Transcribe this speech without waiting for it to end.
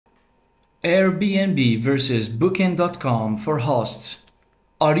Airbnb versus Booking.com for hosts.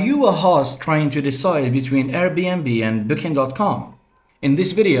 Are you a host trying to decide between Airbnb and Booking.com? In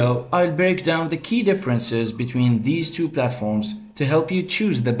this video, I'll break down the key differences between these two platforms to help you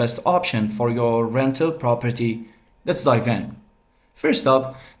choose the best option for your rental property. Let's dive in. First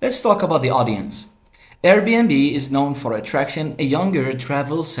up, let's talk about the audience. Airbnb is known for attracting a younger,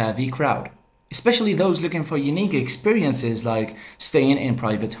 travel-savvy crowd, especially those looking for unique experiences like staying in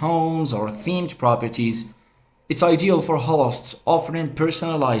private homes or themed properties. It's ideal for hosts offering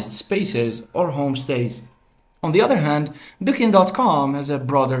personalized spaces or homestays. On the other hand, Booking.com has a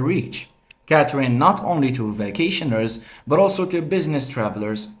broader reach, catering not only to vacationers but also to business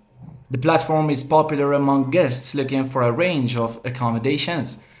travelers. The platform is popular among guests looking for a range of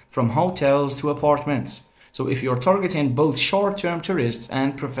accommodations, from hotels to apartments. So if you're targeting both short-term tourists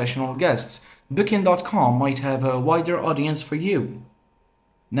and professional guests, Booking.com might have a wider audience for you.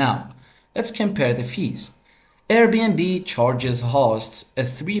 Now, let's compare the fees. Airbnb charges hosts a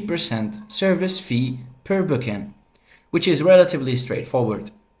 3% service fee per booking, which is relatively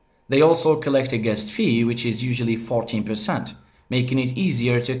straightforward. They also collect a guest fee, which is usually 14%, making it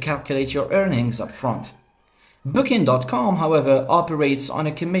easier to calculate your earnings up front. Booking.com, however, operates on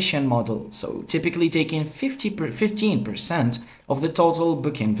a commission model, so typically taking 15% of the total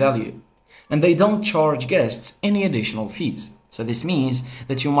booking value. And they don't charge guests any additional fees. So this means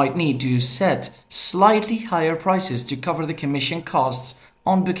that you might need to set slightly higher prices to cover the commission costs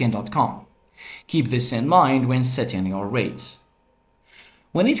on Booking.com. Keep this in mind when setting your rates.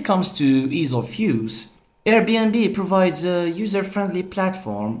 When it comes to ease of use, Airbnb provides a user-friendly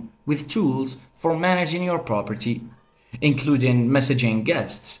platform with tools for managing your property, including messaging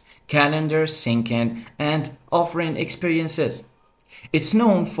guests, calendar syncing, and offering experiences. It's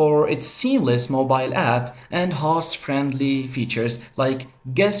known for its seamless mobile app and host-friendly features like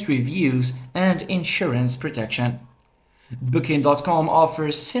guest reviews and insurance protection. Booking.com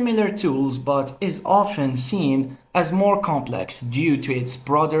offers similar tools but is often seen as more complex due to its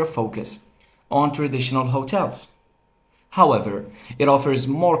broader focus on traditional hotels. However, it offers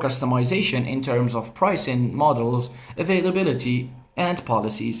more customization in terms of pricing models, availability, and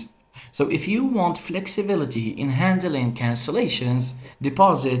policies. So if you want flexibility in handling cancellations,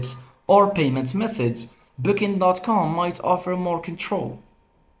 deposits, or payment methods, Booking.com might offer more control.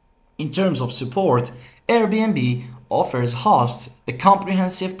 In terms of support, Airbnb offers hosts a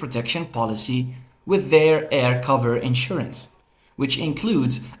comprehensive protection policy with their air cover insurance, which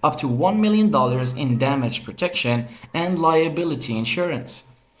includes up to $1 million in damage protection and liability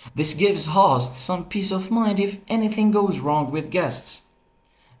insurance. This gives hosts some peace of mind if anything goes wrong with guests.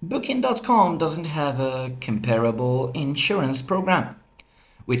 Booking.com doesn't have a comparable insurance program,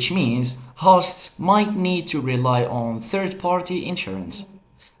 which means hosts might need to rely on third-party insurance.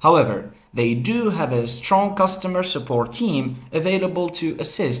 However, they do have a strong customer support team available to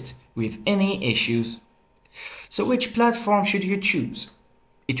assist with any issues. So which platform should you choose?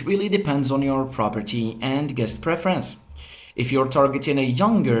 It really depends on your property and guest preference. If you're targeting a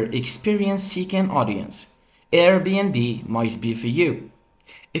younger, experience-seeking audience, Airbnb might be for you.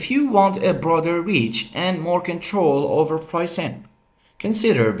 If you want a broader reach and more control over pricing,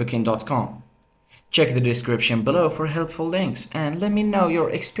 consider Booking.com. Check the description below for helpful links and let me know your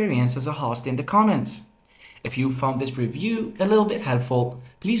experience as a host in the comments. If you found this review a little bit helpful,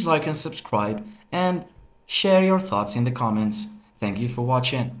 please like and subscribe and share your thoughts in the comments. Thank you for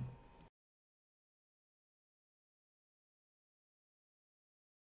watching.